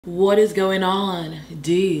What is going on,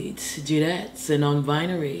 dudes, dudettes, and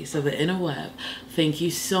non-binaries of the interweb? Thank you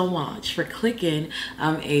so much for clicking.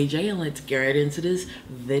 I'm AJ, and let's get right into this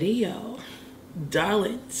video.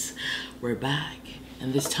 Darlings, we're back,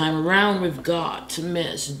 and this time around we've got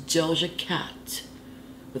Miss Doja Cat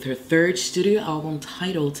with her third studio album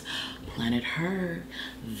titled Planet Her.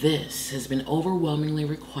 This has been overwhelmingly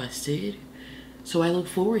requested, so I look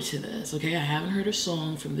forward to this. Okay, I haven't heard a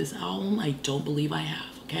song from this album. I don't believe I have.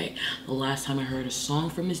 Okay, the last time I heard a song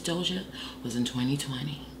from Miss Doja was in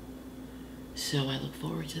 2020. So I look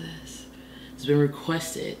forward to this. It's been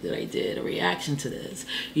requested that I did a reaction to this.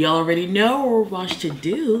 Y'all already know what to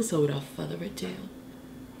do, so without further ado,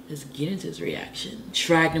 let's get into this reaction.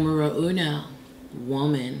 Track numero uno,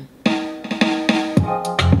 Woman.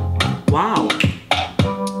 Wow.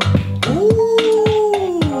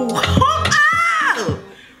 Ooh. Oh!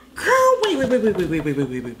 Girl,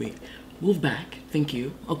 wait. Move back, thank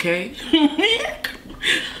you, okay?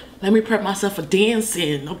 Let me prep myself for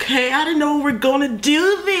dancing, okay? I didn't know we were gonna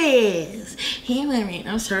do this. Hey, Larry,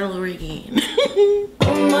 I'll start all over again.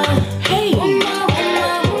 Hey,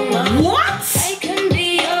 what? I can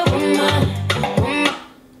be a woman.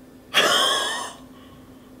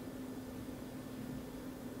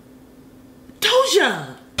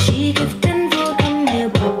 Doja!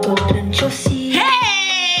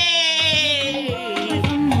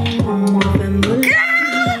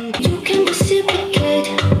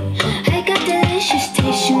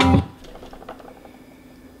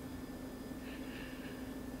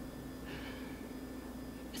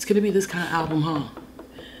 It's gonna be this kind of album, huh?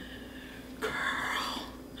 Girl,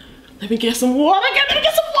 let me get some water. Let me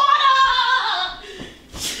get some water.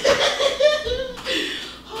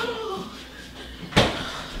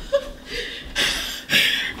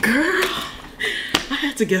 Girl, I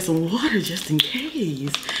had to get some water just in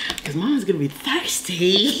case, because Mama's gonna be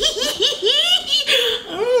thirsty.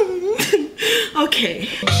 Okay.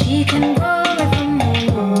 She can go from family.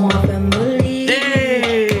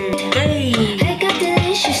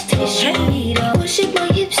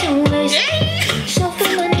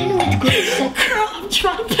 Girl, I'm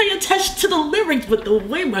trying to pay attention to the lyrics, but the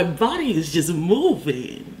way my body is just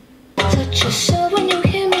moving. Touch your soul when you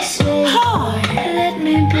hear me say, let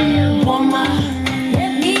me be a woman.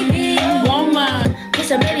 Let me be a woman. Put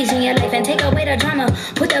some babies in your life and take away the drama.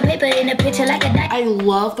 Put the paper in the picture like a I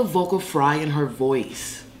love the vocal fry in her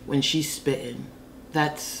voice when she's spitting.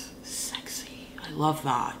 That's sexy. I love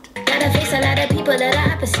that. Gotta face a lot of people that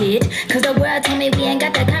are opposite, cause the world told me we ain't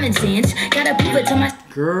got that common sense. Gotta prove it to my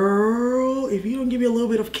girl. If you don't give me a little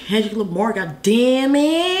bit of Kendrick Lamar, god damn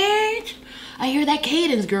it, I hear that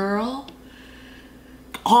cadence, girl.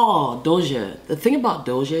 Oh, Doja. The thing about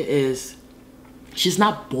Doja is she's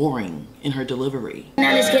not boring in her delivery.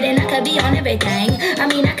 Now let's get in, I could be on everything. I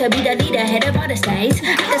mean, I could be the leader, head of all the states.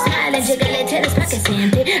 I could smile and jiggle it till it's pockets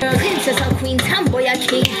empty. Princess or queen, tomboy or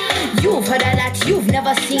king. You've heard a lot you've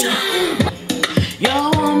never seen.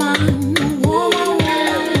 Yo,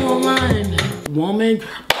 woman.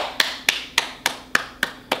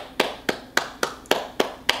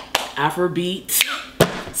 Afrobeat.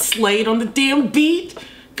 Slayed on the damn beat.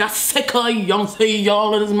 Got sick of young say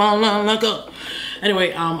y'all in his mouth like a.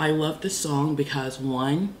 Anyway, I love this song because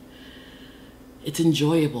one, it's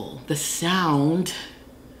enjoyable. The sound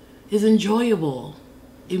is enjoyable.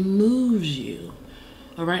 It moves you.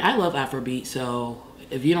 All right, I love Afrobeat, so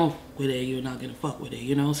if you don't with it, you're not gonna fuck with it,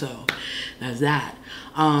 you know. So that's that.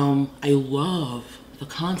 I love the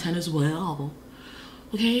content as well.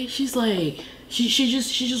 Okay, she's like she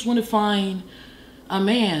just want to find a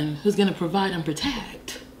man who's gonna provide and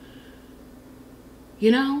protect.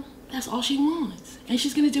 You know, that's all she wants. And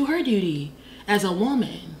she's gonna do her duty as a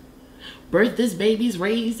woman. Birth this babies,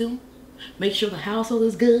 raise them, make sure the household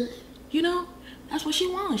is good. You know, that's what she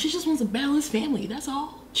wants. She just wants a balanced family, that's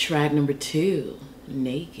all. Track number two,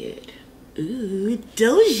 Naked. Ooh,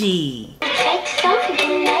 Doji. Take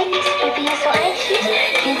something like this, baby, I'm so anxious.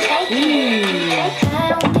 Can't take it. I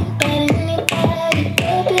don't think that anybody,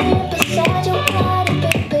 baby, beside your body,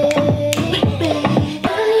 baby. I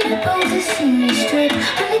don't need a pose to see me straight.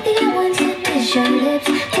 Only thing I want to is your lips.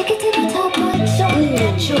 Take it to the top, but so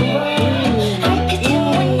natural. I could do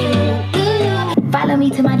when you do. Follow me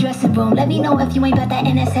to my dressing room. Let me know if you ain't got that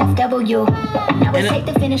NSFW. Now it's safe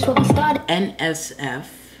to finish what we started. NSFW.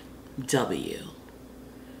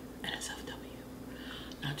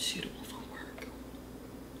 Not suitable for work.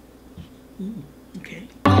 Okay.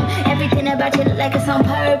 Everything about you look like it's on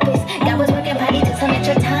purpose. God was working, probably took some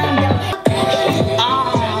extra time though.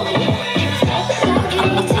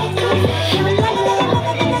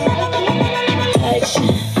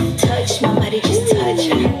 Touch my body, just touch.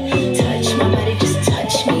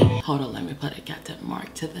 Hold on, let me put a goddamn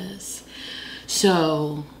mark to this.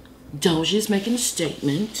 So, Doja's making a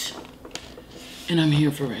statement, and I'm here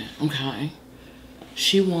for it, okay?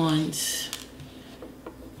 She wants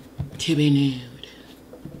to be nude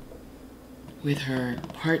with her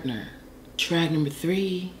partner. Track number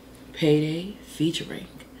 3, Payday featuring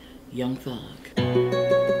Young Thug.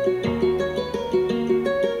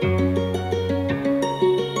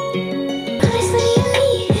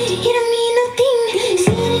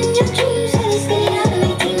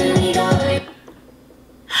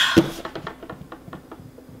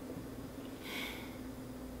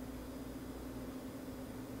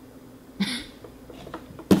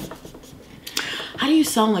 How do you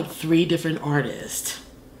sound like 3 different artists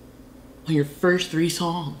on your first 3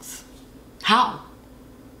 songs? How?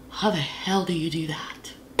 How the hell do you do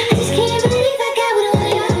that?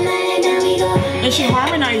 And she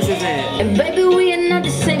harmonizes it. And baby, we are not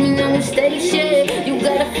the same, no station. You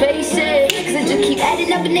gotta face it. Cause it just keep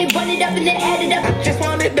adding up and they run it up and they add it up. I just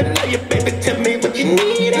wanted to know you, baby. Tell me what you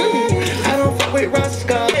need. I don't fuck with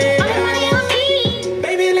Roscoe.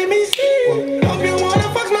 Baby, let me see. Hope you wanna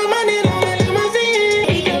fuck my money.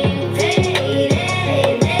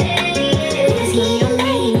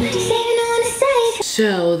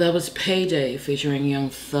 So that was Payday featuring Young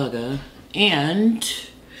Thugger, and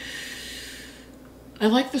I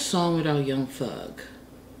like the song without Young Thug,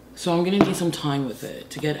 so I'm gonna need some time with it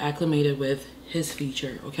to get acclimated with his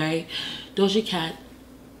feature, okay? Doja Cat,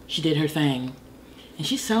 she did her thing, and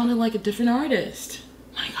she sounded like a different artist.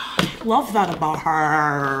 My God, love that about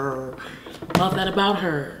her. Love that about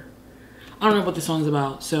her. I don't know what the song's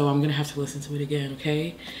about, so I'm gonna have to listen to it again,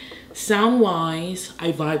 okay? Sound-wise,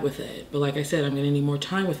 I vibe with it, but like I said, I'm gonna need more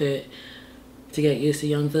time with it to get used to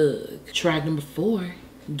Young Thug. Track number 4,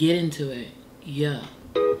 Get Into It. Yeah.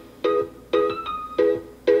 Get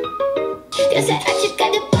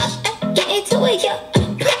into it, yeah.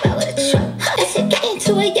 Pop out with a truck. I said, get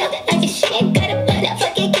into it, yeah. I just she ain't got a butt up.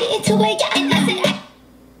 Fucking get into it, yeah. And I said,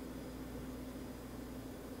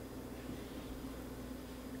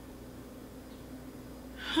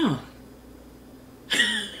 huh.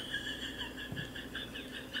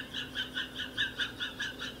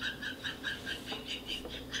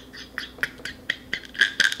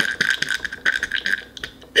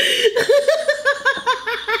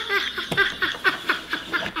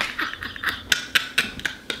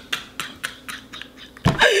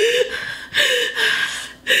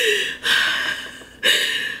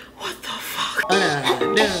 What the fuck?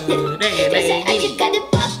 I just got a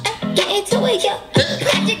butt. Get into it, yeah. I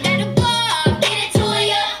just got a butt. Get into it,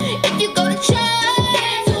 yeah. If you go to church, get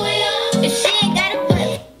into it, yeah. If she ain't got a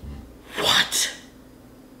butt. What?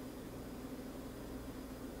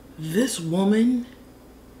 This woman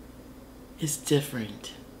is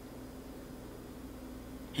different.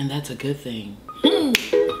 And that's a good thing.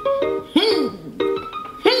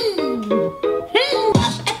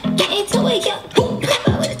 Get into it, yeah. Pop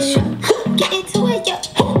out with a truck. Get into it, yeah.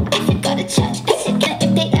 If you go to church, I said,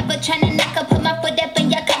 if they ever tryna knock up, put my foot up in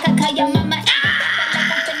your cock, call your mama.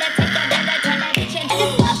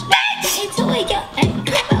 Get into it, yeah.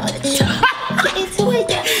 Pop out with a truck. Get into it,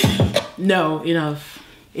 yeah. No, enough.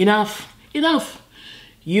 Enough. Enough.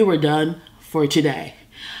 You are done for today.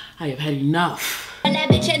 I have had enough. And that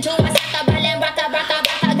bitch into a sucker, ballin', rocka, rocka,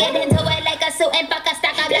 rocka. Get into it like a suit and fuck a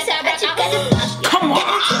stock. Come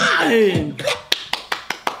on!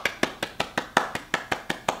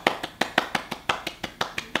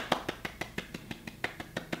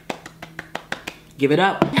 Give it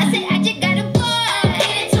up. I said I just got a boy.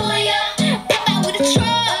 Get into it, yeah. Pop out with a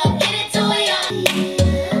truck. Get into it, yeah.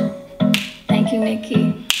 Thank you,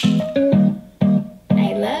 Nikki.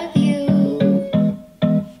 I love you.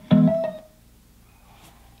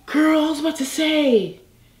 Girl, I was about to say.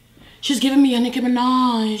 She's giving me a Nicki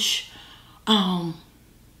Minaj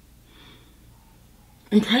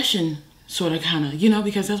impression, sort of, kind of, you know,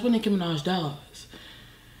 because that's what Nicki Minaj does.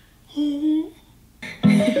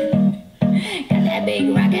 Got that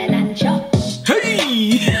big rocket launcher.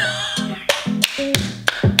 Hey!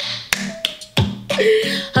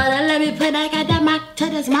 Hold on, let me put I got that mic to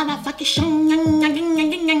this motherfucking show.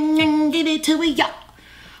 Get into it, yo.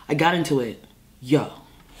 I got into it, yo.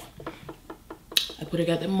 I put I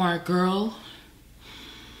got that mark, girl.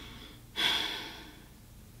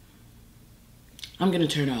 I'm gonna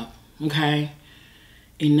turn up, okay?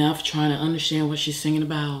 Enough trying to understand what she's singing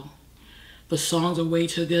about. The songs are way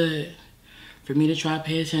too good for me to try to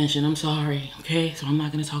pay attention. I'm sorry, okay? So I'm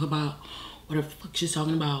not gonna talk about whatever the fuck she's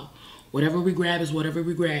talking about. Whatever we grab is whatever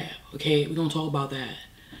we grab, okay? We're gonna talk about that.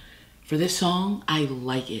 For this song, I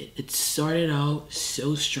like it. It started out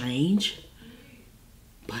so strange,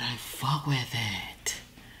 but I fuck with it.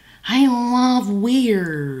 I love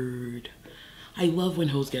weird. I love when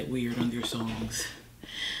hoes get weird on their songs.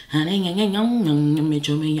 Get into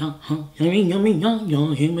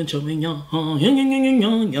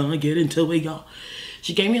it, y'all.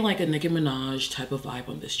 She gave me like a Nicki Minaj type of vibe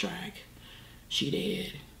on this track. She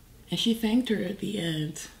did. And she thanked her at the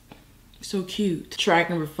end. So cute. Track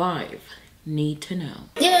number 5, Need to Know.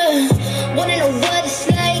 Yeah, wanna know what it's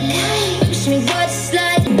like. Ask me what it's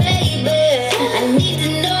like, baby. I need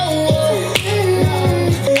to know.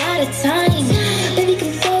 A lot of times, baby,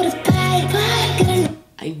 can throw the pipe.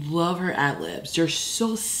 I love her ad-libs. They're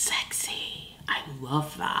so sexy. I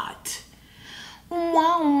love that.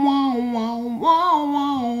 Wow, wow, wow, wow,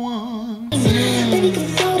 wow, wow. Baby, can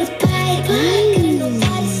throw the pipe. Gonna know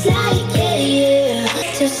what it's like, yeah, yeah.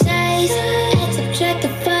 Two sides, act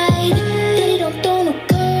objectified. They don't throw no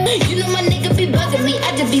girl. You know my nigga be bugging me.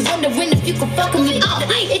 I just be wondering if you can fuck with me. Oh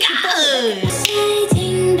my God.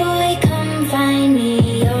 Teen boy, come find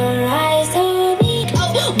me. Your eyes told me.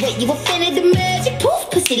 Oh, wait, you a fan of the magic? Poof,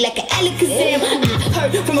 pussy like an Alakazam. I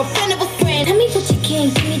heard from a friend of a friend. Tell me what you can,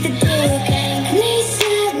 give me the dick. Me,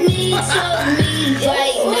 slap me, choke me,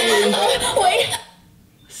 bite me. Wait.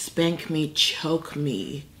 Spank me, choke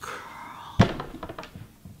me. Girl.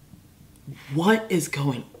 What is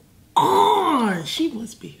going on? She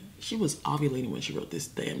was ovulating when she wrote this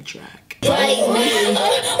damn track. Bite me.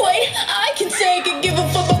 Wait, I can take it, give a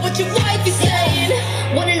fuck about what your wife is saying.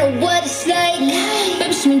 Wanna know what it's like?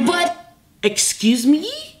 Baby, show me what. Excuse me?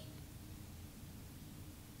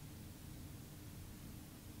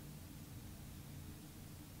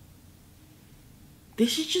 Did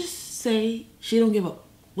she just say she don't give a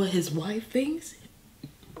what his wife thinks?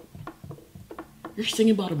 You're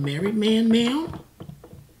singing about a married man, ma'am?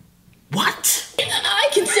 What? I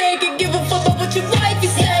can take it, give a fuck about what your wife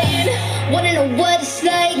is saying. Wanna know what it's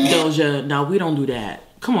like? Doja, now we don't do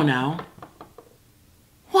that. Come on now.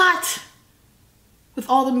 What? With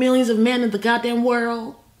all the millions of men in the goddamn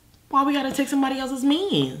world, why we gotta take somebody else's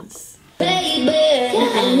means? Baby,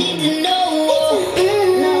 I need to know.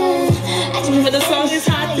 But the song is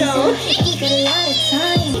hot though. You got a lot of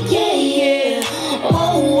time. Yeah, yeah.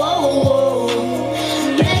 Oh,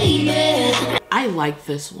 baby. I like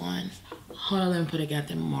this one. Hold on, let me put a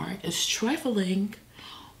goddamn mark. It's trifling,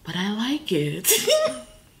 but I like it.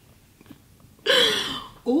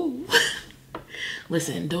 Ooh.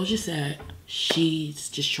 Listen, Doja said she's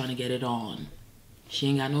just trying to get it on. She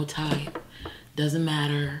ain't got no type. Doesn't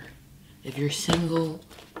matter if you're single,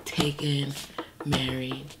 taken,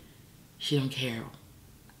 married. She don't care.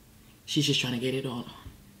 She's just trying to get it on.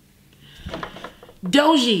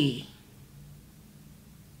 Doji.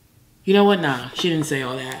 You know what? Nah, she didn't say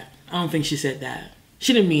all that. I don't think she said that.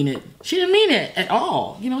 She didn't mean it. She didn't mean it at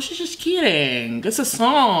all. You know, she's just kidding. It's a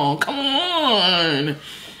song. Come on.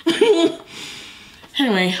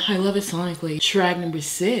 Anyway, I love it sonically. Track number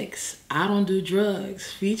 6, I Don't Do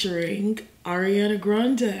Drugs, featuring Ariana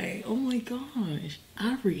Grande. Oh my gosh.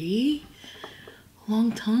 Ari.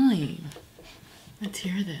 Long time. Let's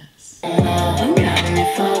hear this. Got me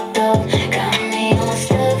fucked up, got me all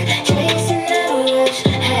stuck, chasing the rush,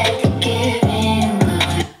 had to give in.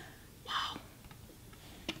 Wow.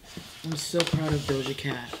 I'm so proud of Doja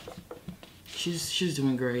Cat. She's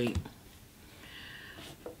doing great.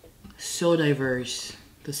 So diverse,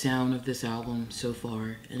 the sound of this album so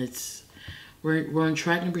far, and we're on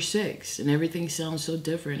track number 6, and everything sounds so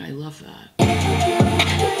different. I love that.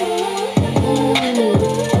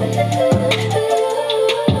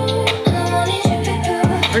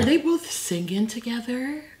 Are they both singing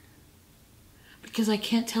together? Because I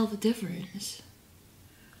can't tell the difference.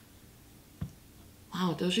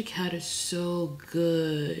 Wow, Doja Cat is so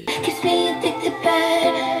good. Kiss me and take the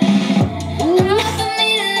bed.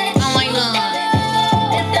 Oh my god.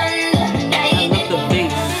 I love the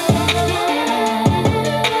bass.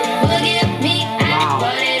 Wow,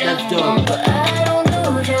 that's dope.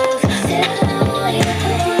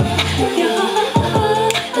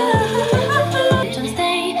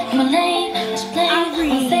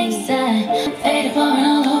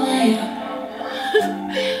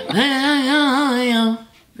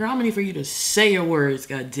 Girl, I'm ready for you to say your words,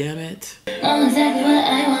 god damn it. Know exactly what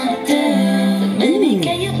I wanna do. Baby,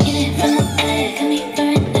 can you get it from the bed? Come here,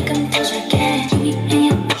 burn like I'm Doja Cat.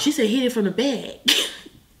 She said hit it from the bag.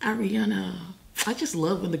 Ariana. I just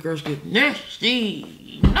love when the girls get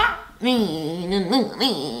nasty. Not me.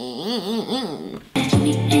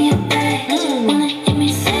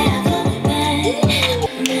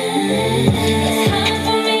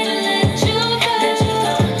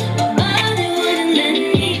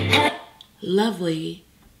 Lovely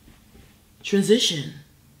transition.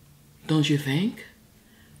 Don't you think?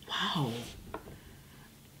 Wow.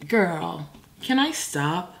 Girl, can I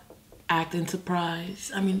stop acting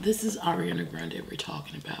surprised? I mean, this is Ariana Grande we're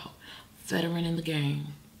talking about. Veteran in the game.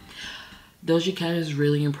 Doja Cat is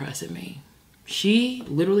really impressing me. She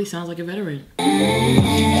literally sounds like a veteran.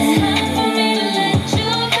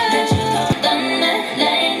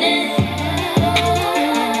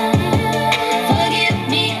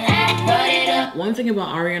 One thing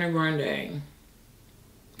about Ariana Grande,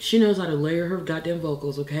 she knows how to layer her goddamn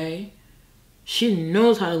vocals, okay? She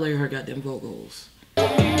knows how to layer her goddamn vocals. I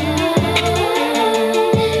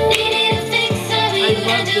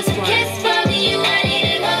love this part.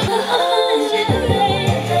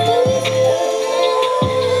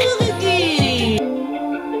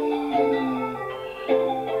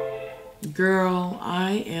 Girl,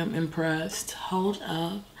 I am impressed. Hold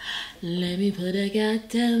up. Let me put a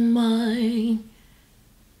goddamn mind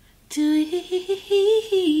to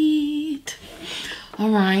eat.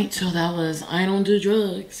 Alright, so that was I Don't Do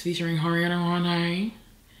Drugs featuring Ariana Grande.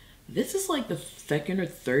 This is like the second or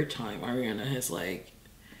third time Ariana has like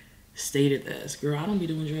stated this. Girl, I don't be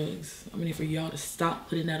doing drugs. I mean, for y'all to stop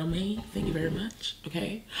putting that on me. Thank you very much.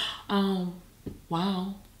 Okay.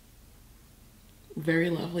 Wow. Very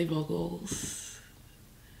lovely vocals.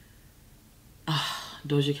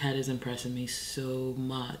 Doja Cat is impressing me so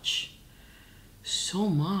much. So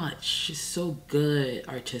much. She's so good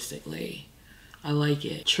artistically. I like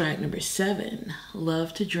it. Track number 7,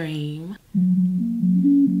 Love to Dream.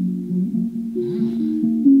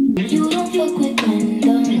 You don't fuck with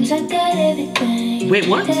randoms. I got everything. Wait,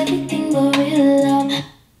 what? Everything but real love.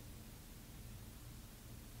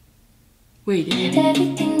 Wait,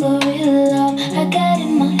 Everything but real love. I got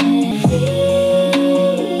in my head.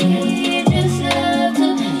 Just love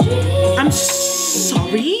to dream. I'm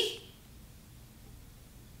sorry?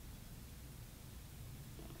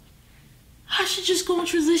 I should just go in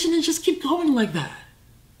transition and just keep going like that.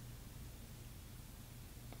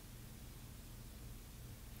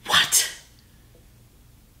 What?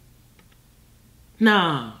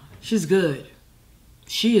 Nah, she's good.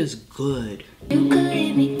 She is good. You could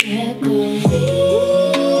leave me there, cause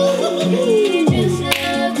just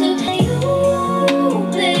love to you,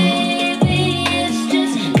 baby. It's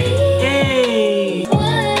just me. Hey. What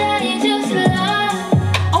I just love.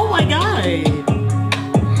 Oh my God.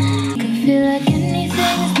 Feel like anything is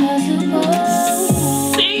possible.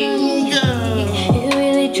 Sing. It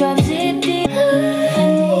really drops it deep. I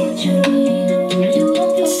need you.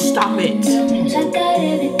 Stop it. I got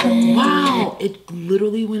everything. Wow, it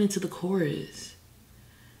literally went into the chorus.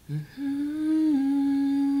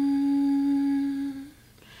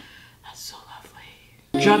 That's so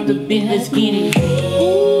lovely. Drop the beat, let's get it.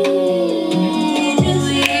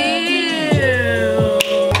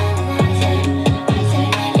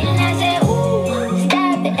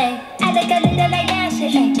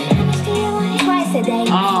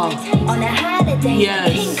 On a holiday,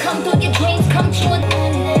 yes. Come through your dreams, come true.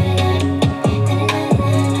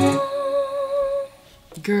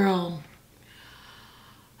 Girl,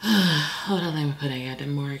 hold on, let me put a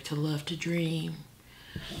goddamn mark to Love to Dream.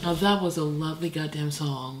 Now that was a lovely goddamn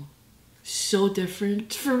song. So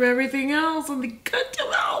different from everything else on the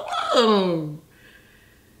goddamn album.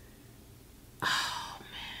 Oh man.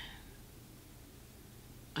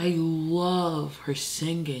 I love her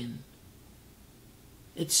singing.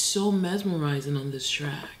 It's so mesmerizing on this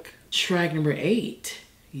track. Track number 8,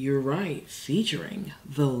 You're Right, featuring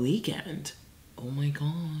The Weeknd. Oh my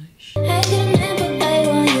gosh. I can remember I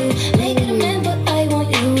want you. I can remember I want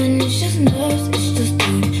you. And it's just nerves, it's just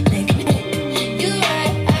deep. Like, you're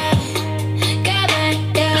right, got my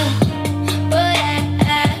girl.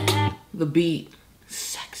 But the beat,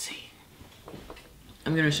 sexy.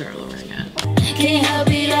 I'm gonna start all over again. can't help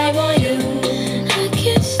it, I want you. I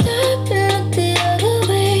can't stop and look the other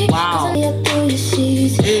way. Wow. I through your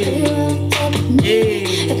seas. You're on top of me.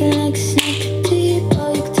 I can like sneak deep.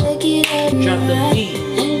 Oh, you can take it out. Drop the beat.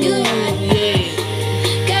 You're right,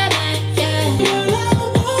 got my girl.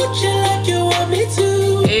 You like you want me to.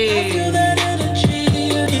 I feel that energy.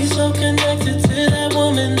 You're so connected to that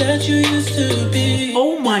woman that you used to be.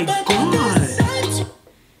 Oh my god.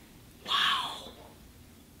 Wow.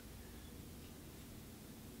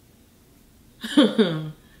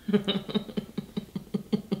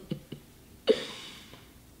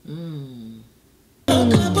 A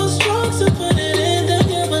couple strokes to put it in, then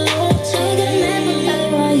you belong to I can remember I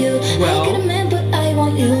want you. Well. I can remember I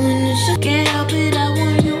want you. And it's just Can't help it, I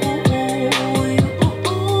want you.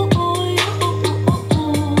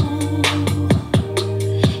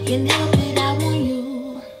 can't help it, I want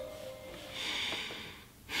you.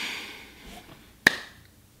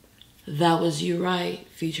 That Was You Right,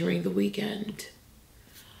 featuring The Weeknd.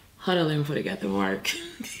 Hold on, let me put it at the mark.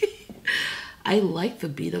 I like the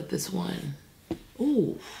beat of this one.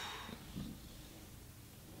 Ooh.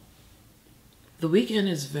 The Weeknd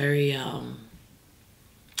is very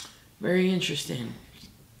interesting,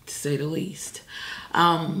 to say the least.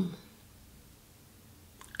 I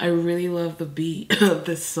really love the beat of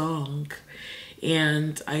this song.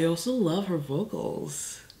 And I also love her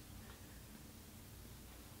vocals.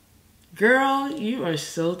 Girl, you are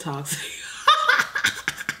so toxic.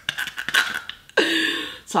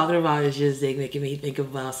 Talking about it just making me think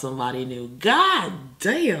about somebody new. God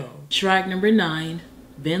damn. Track number 9,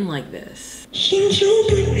 Been Like This. Since you've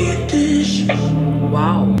been like this,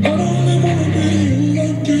 Wow. I don't wanna be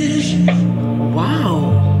like this.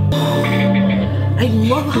 Wow. I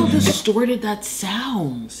love how distorted that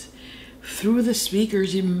sounds. Through the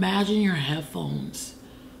speakers, imagine your headphones.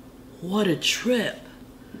 What a trip.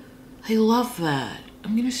 I love that.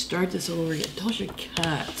 I'm gonna start this over again. Doja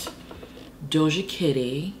Cat. Doja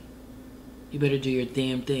Kitty. You better do your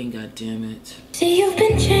damn thing, goddammit. See, you've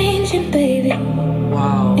been changing, baby.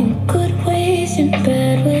 Wow. In good ways and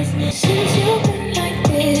bad ways. Since you've been like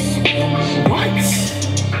this. What?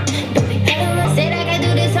 Said I could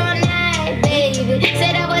do this all night, baby.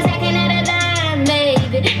 Said I was acting out of line,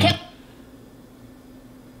 baby.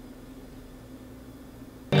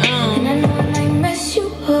 And I know I might mess you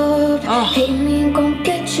up. Hate me and gon'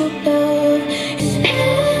 get you love.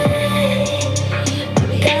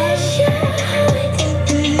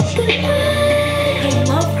 I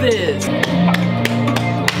love this.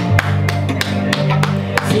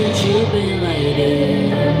 Since you've been like this.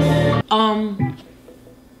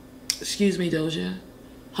 Excuse me, Doja.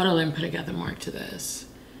 Hold on, let me put together mark to this.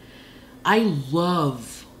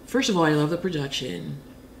 First of all, I love the production.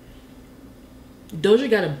 Doja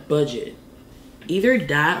got a budget. Either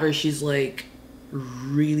that or she's like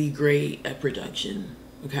really great at production.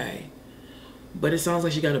 Okay. But it sounds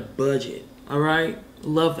like she got a budget. Alright?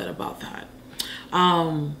 Love that about that.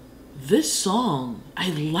 This song, I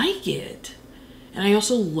like it. And I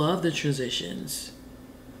also love the transitions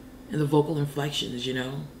and the vocal inflections, you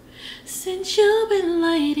know. Since you've been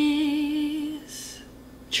like this.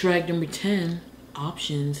 Track number 10,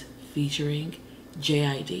 Options, featuring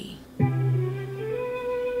JID.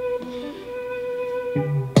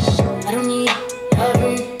 I don't need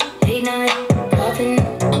loving, late night, loving.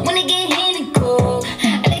 Wanna get handy cold.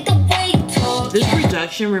 I like the way you talk. This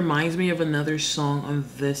production reminds me of another song on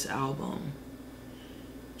this album.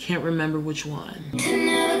 Can't remember which one. To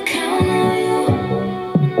never count on you.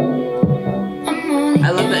 I'm only I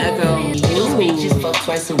love the echo. Just fuck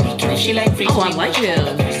twice a week. And she like free. Oh, I like him.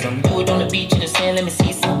 Do it on the beach in the sand. Let me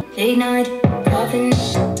see some. late night, loving.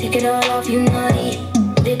 Take it all off, you naughty.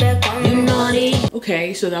 Put it back on, you naughty.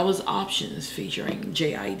 Okay, so that was Options featuring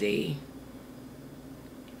JID.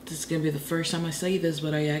 This is gonna be the first time I say this,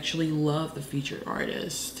 but I actually love the featured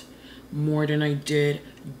artist more than I did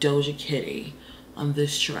Doja Kitty on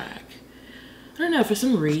this track. I don't know, for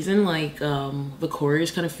some reason, like, the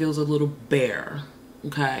chorus kind of feels a little bare,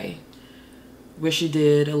 okay? Wish she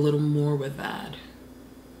did a little more with that.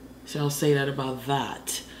 So I'll say that about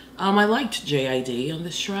that. I liked JID on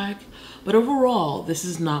this track, but overall, this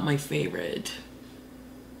is not my favorite.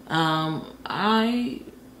 Would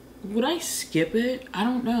I skip it? I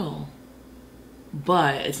don't know.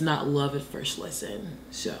 But it's not love at first listen,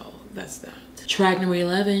 so that's that. Track number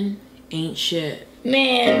 11, Ain't Shit.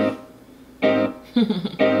 Man.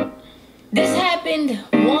 This happened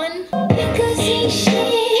one because ain't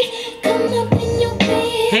shit come up in your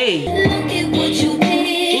bed. Hey. Look at what you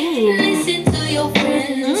did. Listen to your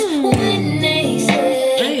friends when they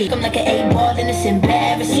say, Hey. I'm like an 8-ball and it's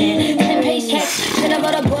embarrassing. 10 page text, should I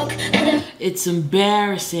wrote a book? It's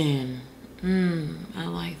embarrassing. I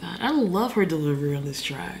like that. I love her delivery on this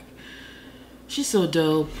track. She's so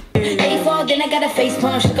dope. 8-ball, then I got a face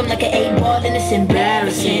palm, shook him like an 8-ball and it's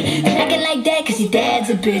embarrassing. Acting like that cause your dad's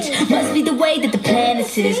a bitch. Must be the way that the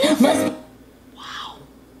planets is. Must be. Wow.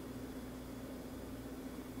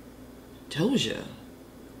 Doja.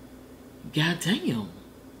 God damn. You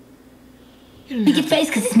didn't Your have to, face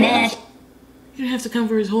cause it's nasty. you didn't have to come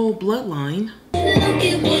for his whole bloodline. Look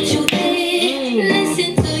at what you did.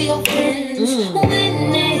 Listen to your friends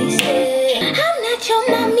when they say, I'm not your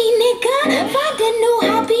mommy, nigga. Find a new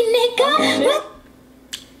hobby, nigga. What?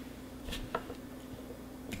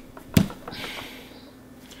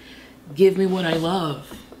 Give me what I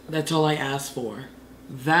love. That's all I ask for.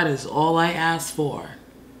 That is all I ask for.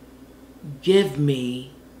 Give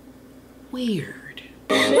me weird.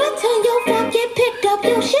 What time your phone get picked up?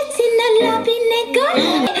 Your shit's in the lobby,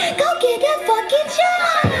 nigga. Go get a fucking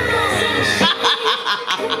job.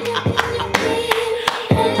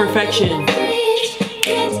 Perfection.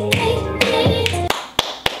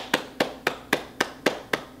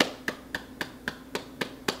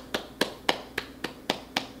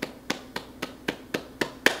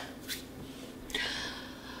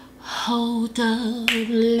 Hold up,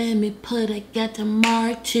 let me put a get to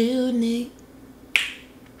martini.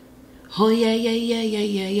 Oh yeah, yeah, yeah, yeah,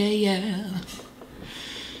 yeah, yeah, yeah.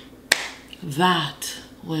 That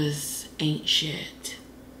was Ain't Shit.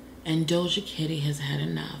 And Doja Cat has had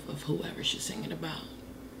enough of whoever she's singing about.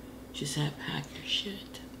 She said, pack your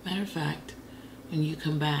shit. Matter of fact, when you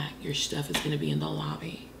come back, your stuff is gonna be in the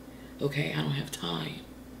lobby. Okay, I don't have time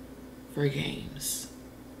for games.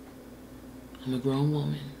 I'm a grown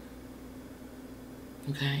woman.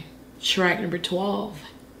 Okay? Track number 12,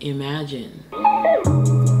 Imagine.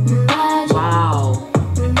 Wow.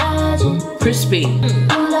 Crispy.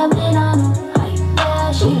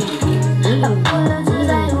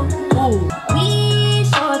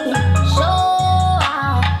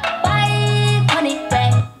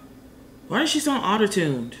 Why does she sound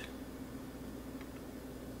auto-tuned?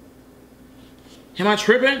 Am I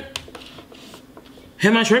tripping?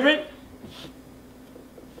 Am I tripping?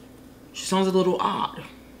 She sounds a little odd.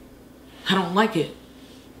 I don't like it.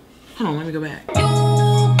 Hold on, let me go back.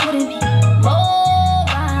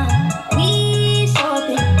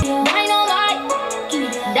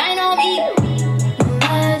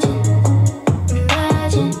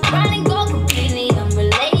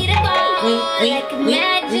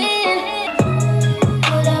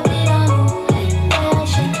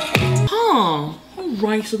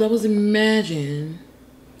 Alright, so that was Imagine.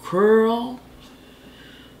 Girl,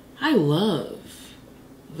 I love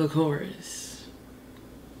the chorus.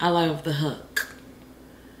 I love the hook.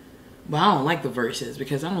 But I don't like the verses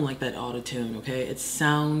because I don't like that auto-tune, okay? It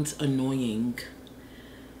sounds annoying.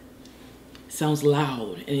 It sounds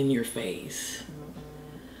loud and in your face.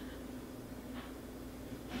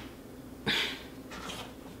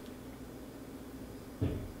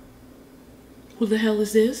 Who the hell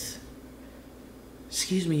is this?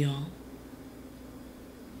 Excuse me, y'all.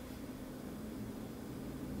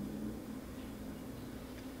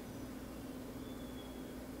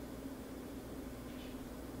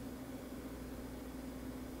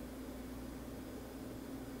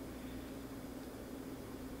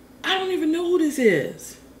 I don't even know who this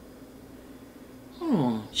is.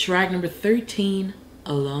 Oh, track number 13,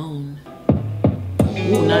 Alone.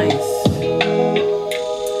 Ooh, nice.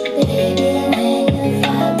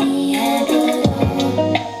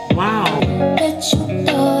 Wow.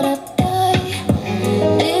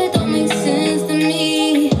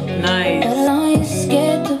 Nice.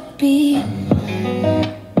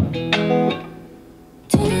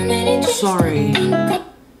 Sorry.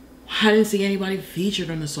 I didn't see anybody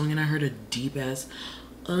featured on the song and I heard a deep ass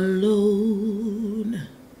Alone.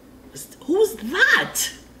 Who was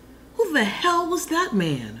that? Who the hell was that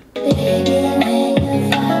man?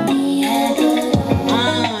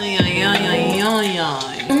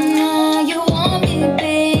 You want me,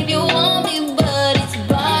 babe, you want me, but it's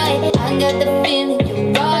right. I got the feeling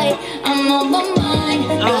you're right. I'm on my mind.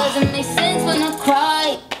 Doesn't make sense when I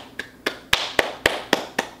cry.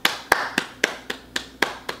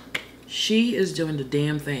 She is doing the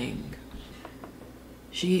damn thing.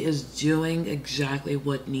 She is doing exactly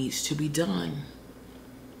what needs to be done.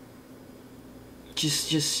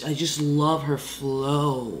 I just love her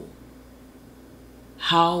flow.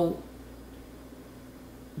 How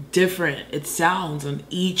different it sounds on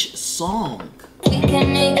each song. We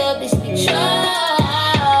can make up this picture.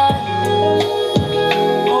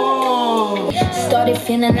 Oh. Started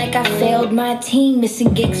feeling like I failed my team.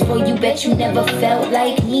 Missing gigs for you, bet you never felt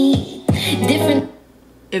like me. Different.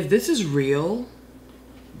 If this is real,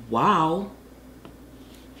 wow.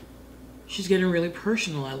 She's getting really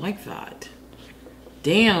personal. I like that.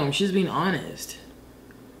 Damn, she's being honest.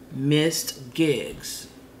 Missed gigs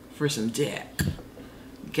for some dick.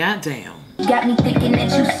 Goddamn. Got me thinking that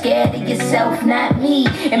you scared of yourself, not me.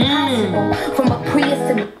 Impossible from a Prius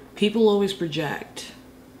to... People always project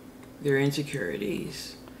their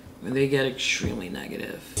insecurities when they get extremely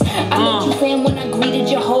negative. I made you fan when I greeted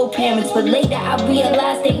your whole parents, but later I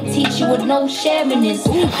realized they teach you with no sharing this.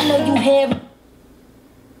 I know you have...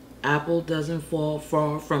 Apple doesn't fall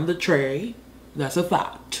far from the tray. That's a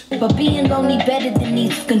fact. But being lonely better than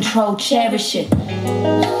needs of control. Cherish it.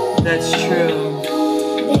 That's true.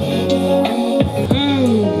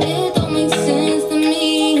 It don't make sense to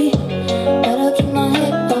me, but I'll keep my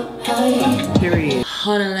head up high. Period.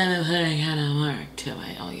 Hold on, let me put a kind of mark to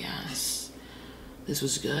it. Oh yes, this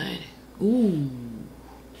was good. Ooh,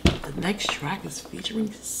 the next track is featuring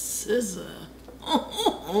SZA.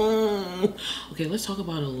 Okay, let's talk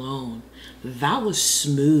about Alone. That was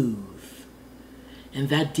smooth. And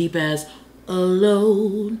that deep ass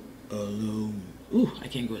alone. Alone. Ooh, I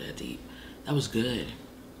can't go that deep. That was good.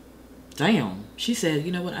 Damn. She said,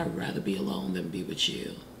 you know what? I'd rather be alone than be with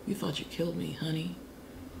you. You thought you killed me, honey.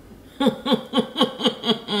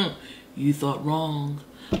 You thought wrong.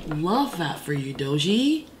 Love that for you,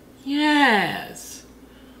 Doji. Yes.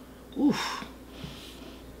 Oof.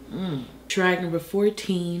 Track number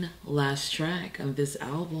 14, last track on this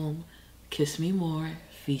album, Kiss Me More,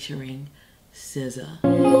 featuring SZA.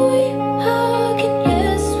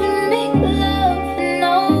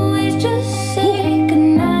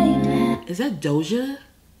 Is that Doja?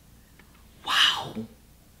 Wow.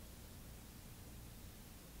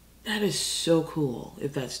 That is so cool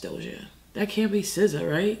if that's Doja. That can't be SZA,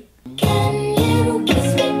 right? Can you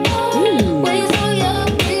kiss me more? When you're so young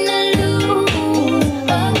in the loop.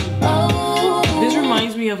 This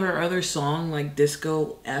reminds me of her other song, like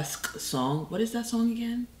disco-esque song. What is that song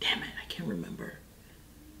again? Damn it, I can't remember.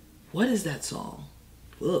 What is that song?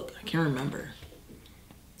 Look, I can't remember.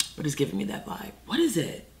 But it's giving me that vibe. What is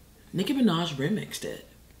it? Nicki Minaj remixed it.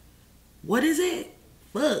 What is it?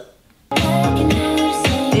 Look. Hey.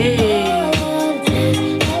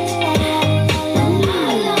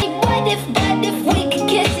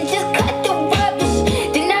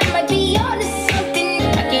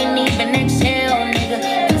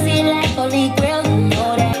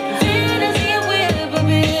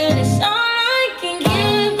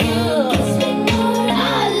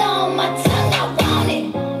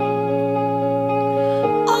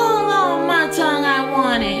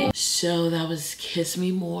 So that was Kiss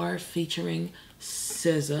Me More featuring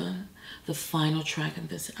SZA, the final track on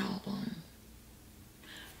this album.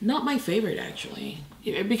 Not my favorite, actually,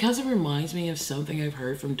 because it reminds me of something I've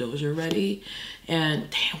heard from Doja already. And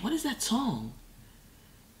damn, what is that song?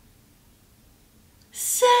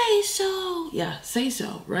 Say So. Yeah, Say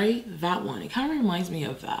So, right? That one. It kind of reminds me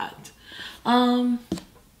of that.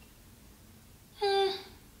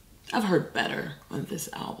 I've heard better on this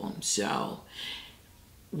album, so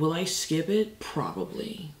will I skip it?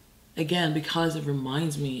 Probably. Again, because it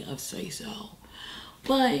reminds me of Say So.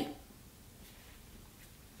 But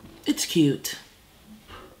it's cute.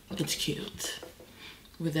 It's cute.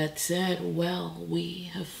 With that said, well, we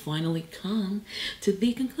have finally come to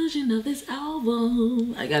the conclusion of this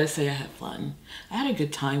album. I gotta say, I had fun. I had a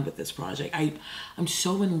good time with this project. I'm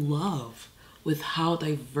so in love with how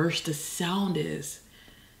diverse the sound is.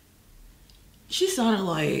 She sounded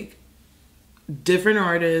like different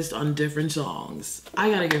artists on different songs. I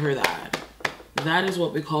gotta give her that. That is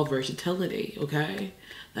what we call versatility, okay?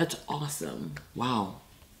 That's awesome. Wow.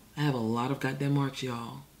 I have a lot of goddamn marks,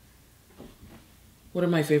 y'all. What are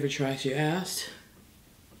my favorite tracks, you asked?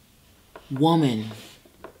 Woman.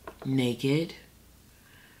 Naked.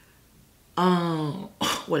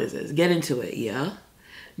 What is this? Get Into It, yeah?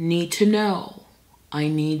 Need to Know. I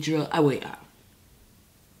Need Your... wait.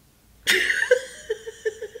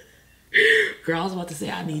 Girl, I was about to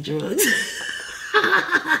say I Need Drugs.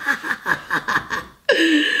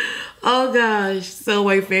 Oh gosh. So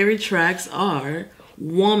my favorite tracks are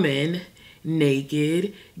Woman,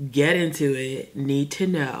 Naked, Get Into It, Need to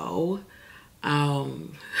Know. Yeah,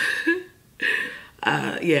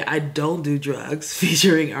 I Don't Do Drugs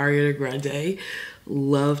featuring Ariana Grande.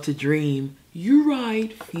 Love to Dream, You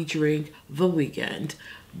Right featuring The Weeknd.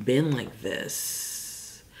 Been Like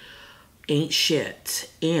This, Ain't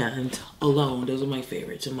Shit, and Alone. Those are my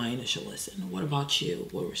favorites in my initial listen. What about you?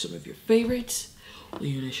 What were some of your favorites when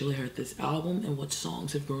you initially heard this album, and what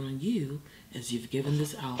songs have grown on you as you've given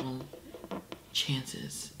this album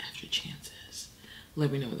chances after chances?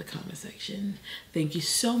 Let me know in the comment section. Thank you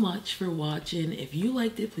so much for watching. If you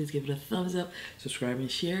liked it, please give it a thumbs up, subscribe, and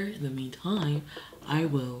share. In the meantime, I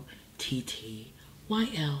will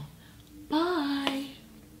TTYL. Bye.